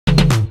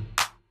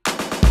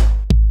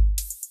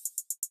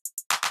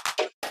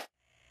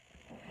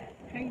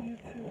Hey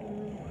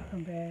YouTube,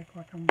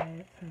 welcome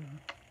back to the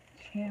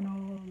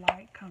channel.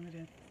 Like, comment,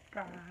 and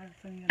subscribe.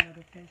 Turn your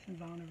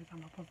notifications on every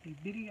time I post a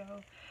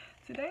video.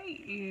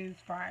 Today is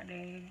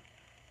Friday.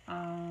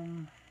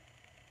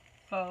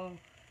 So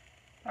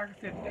like I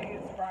said, today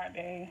is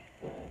Friday.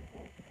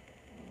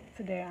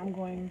 Today I'm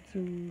going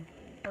to,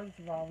 first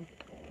of all,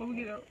 before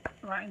we get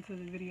right into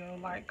the video,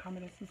 like,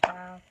 comment, and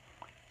subscribe.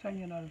 Turn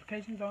your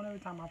notifications on every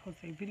time I post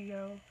a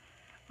video.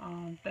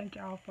 Thank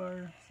y'all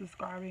for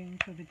subscribing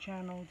to the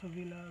channel, to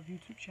V Love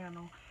YouTube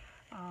channel.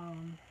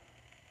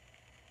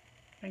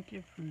 Thank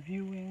you for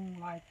viewing,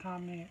 like,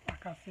 comment,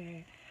 like I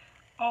said.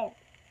 Oh,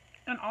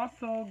 and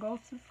also go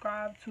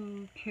subscribe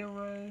to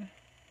Kira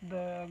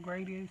the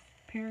Greatest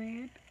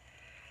period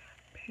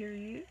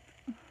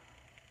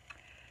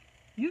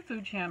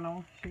YouTube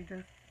channel. She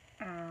just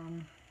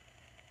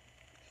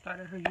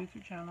started her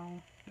YouTube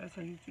channel. That's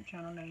her YouTube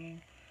channel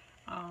name.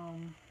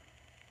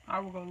 I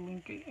will go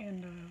link it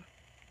in the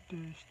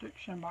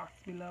description box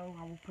below.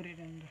 I will put it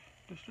in the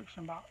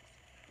description box.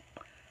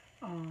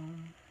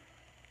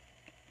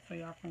 So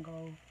y'all can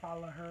go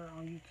follow her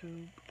on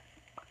YouTube.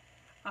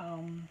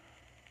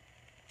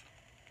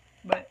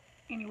 But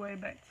anyway,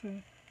 back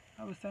to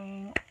I was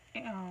saying,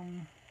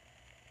 I'm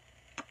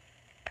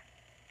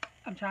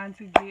trying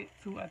to get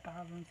to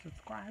 1,000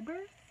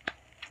 subscribers.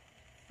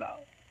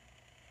 So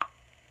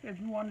if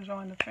you want to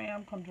join the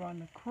fam, come join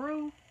the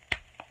crew.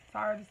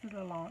 Sorry, this is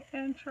a long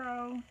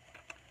intro.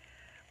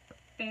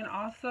 And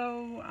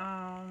also,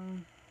 I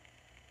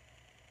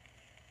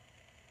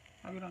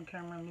get on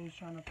camera and lose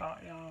train of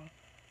thought, y'all.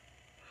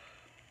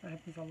 That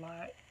happens a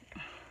lot.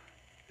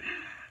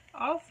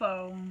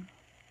 Also,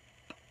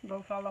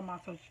 go follow my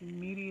social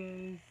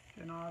medias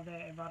and all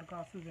that, Evada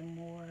Grosses and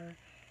more.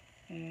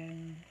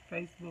 And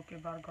Facebook,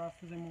 Evada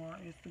Grosses and more.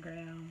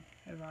 Instagram,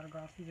 Evada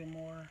Grosses and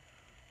more.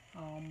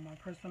 My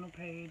personal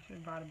page,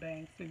 Evada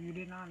Banks. If you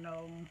did not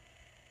know,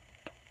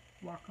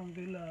 welcome,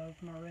 V Love.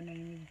 My real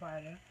name is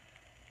Vida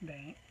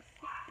Banks.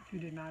 If you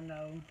did not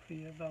know, for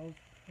those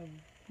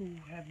who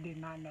did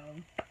not know.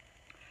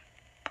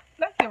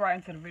 Let's get right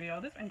into the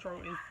video. This intro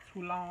is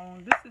too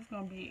long. This is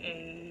going to be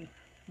a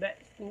back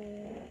to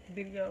school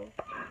video.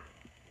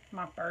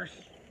 My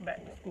first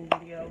back to school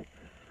video.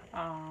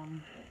 I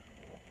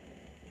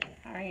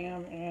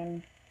am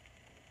in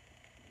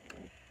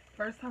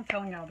first time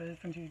telling y'all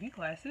this in GED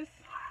classes.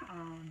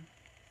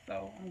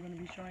 So I'm going to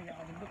be showing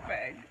y'all the book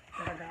bag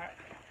that I got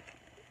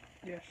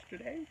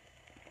yesterday.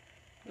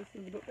 This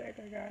is the book bag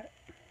I got.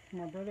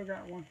 My brother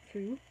got one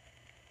too.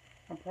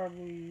 He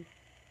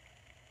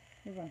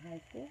was in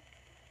high school.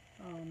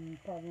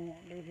 Probably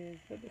won't do his,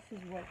 but this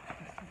is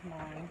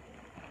mine.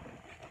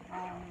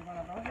 I'm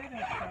gonna go ahead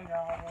and show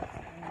y'all what's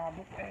in my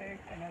book bag,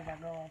 and as I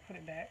go, I'll put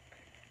it back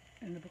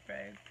in the book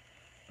bag.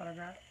 But I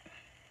got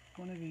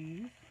one of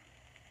these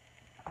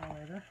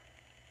highlighter,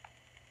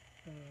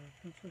 the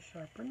pencil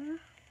sharpener.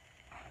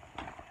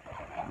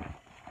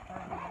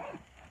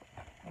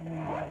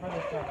 My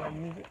brother's probably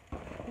use it.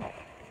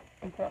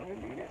 He probably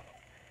need it.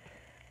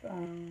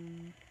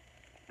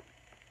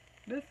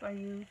 This I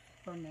use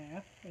for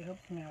math. It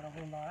helps me out a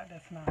whole lot.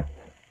 This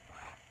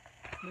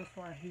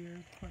right here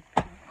is for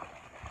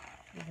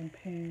using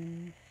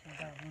pens. I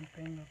got one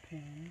thing of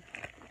pens.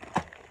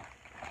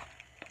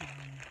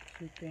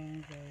 2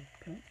 things of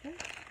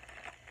pencils.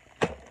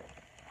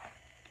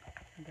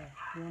 I got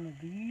one of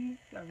these.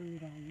 I really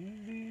don't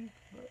use these,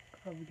 but I'll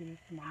probably give this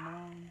to my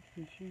mom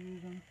since she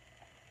uses them.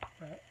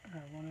 But I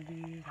got one of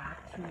these. I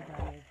got 2 that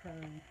I gave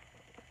her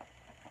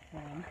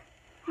one.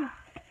 I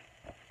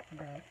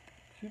got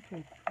 2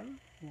 paper.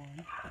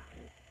 1,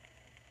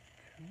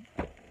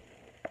 2.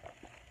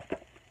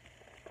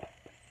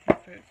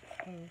 6 sets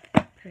of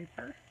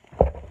paper.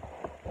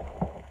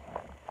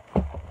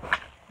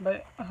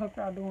 But I hope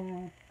y'all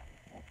doing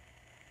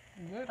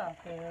good out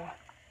there.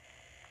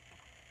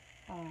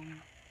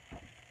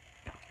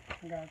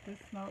 I got this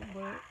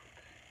notebook.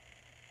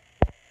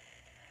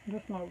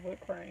 This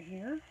notebook right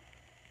here.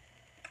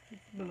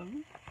 It's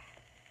blue.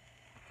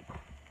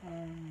 I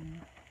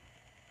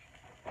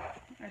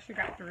actually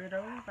got 3 of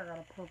those. I got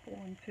a purple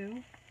one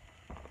too.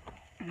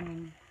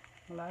 And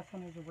the last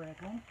one is a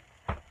red one.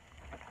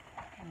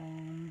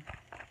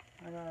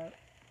 I got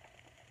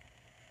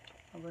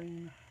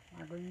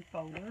my green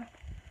folder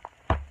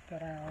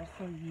that I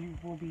also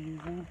will be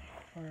using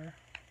for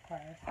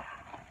class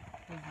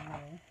as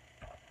well.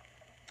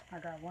 I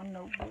got one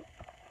notebook.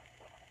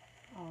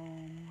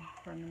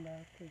 Front and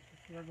back is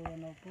just a regular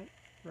notebook,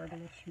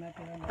 regular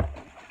schmegular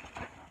notebook.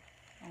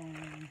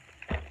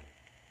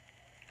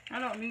 I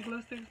don't need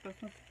glue sticks, but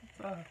since it's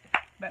a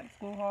back to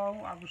school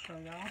haul, I will show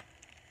y'all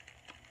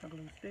a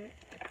glue stick.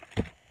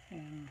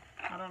 And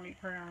I don't need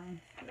crayons,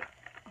 but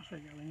I'll show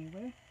y'all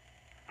anyway.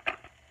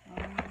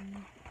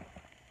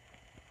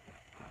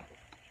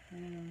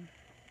 And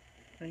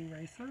the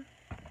eraser.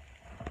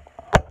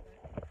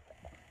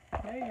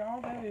 Hey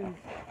y'all,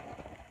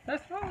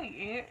 that's really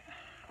it.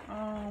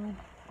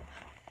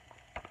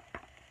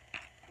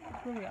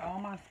 That's really all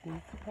my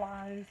school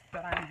supplies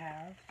that I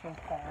have so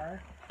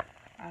far.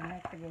 I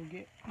have to go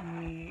get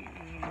me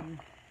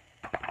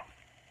a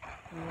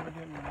little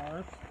bit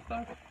more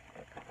stuff.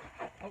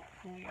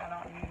 Hopefully I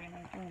don't need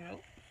anything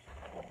else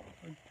for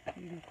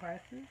beauty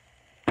classes.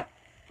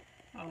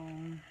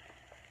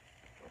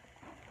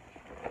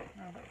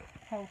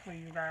 Hopefully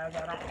you guys, I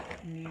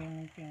don't need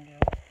anything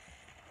else.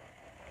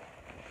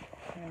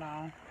 You know,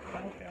 I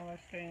hope y'all are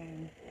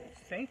staying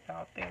safe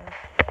out there.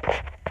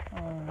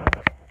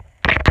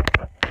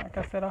 Like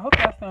I said, I hope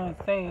y'all staying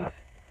safe.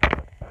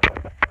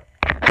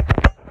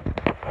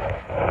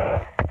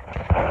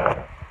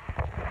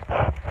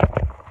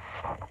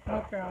 I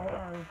hope y'all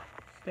are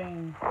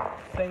staying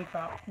safe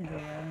out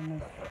there in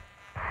this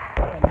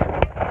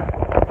pandemic.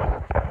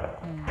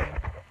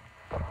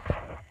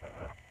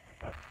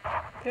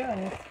 Yeah, in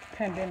this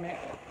pandemic,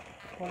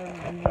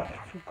 whatever you need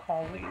to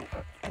call it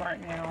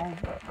right now,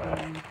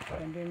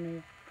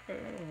 pandemic,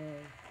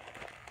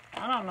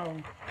 I don't know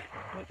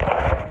what to call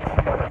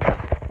it.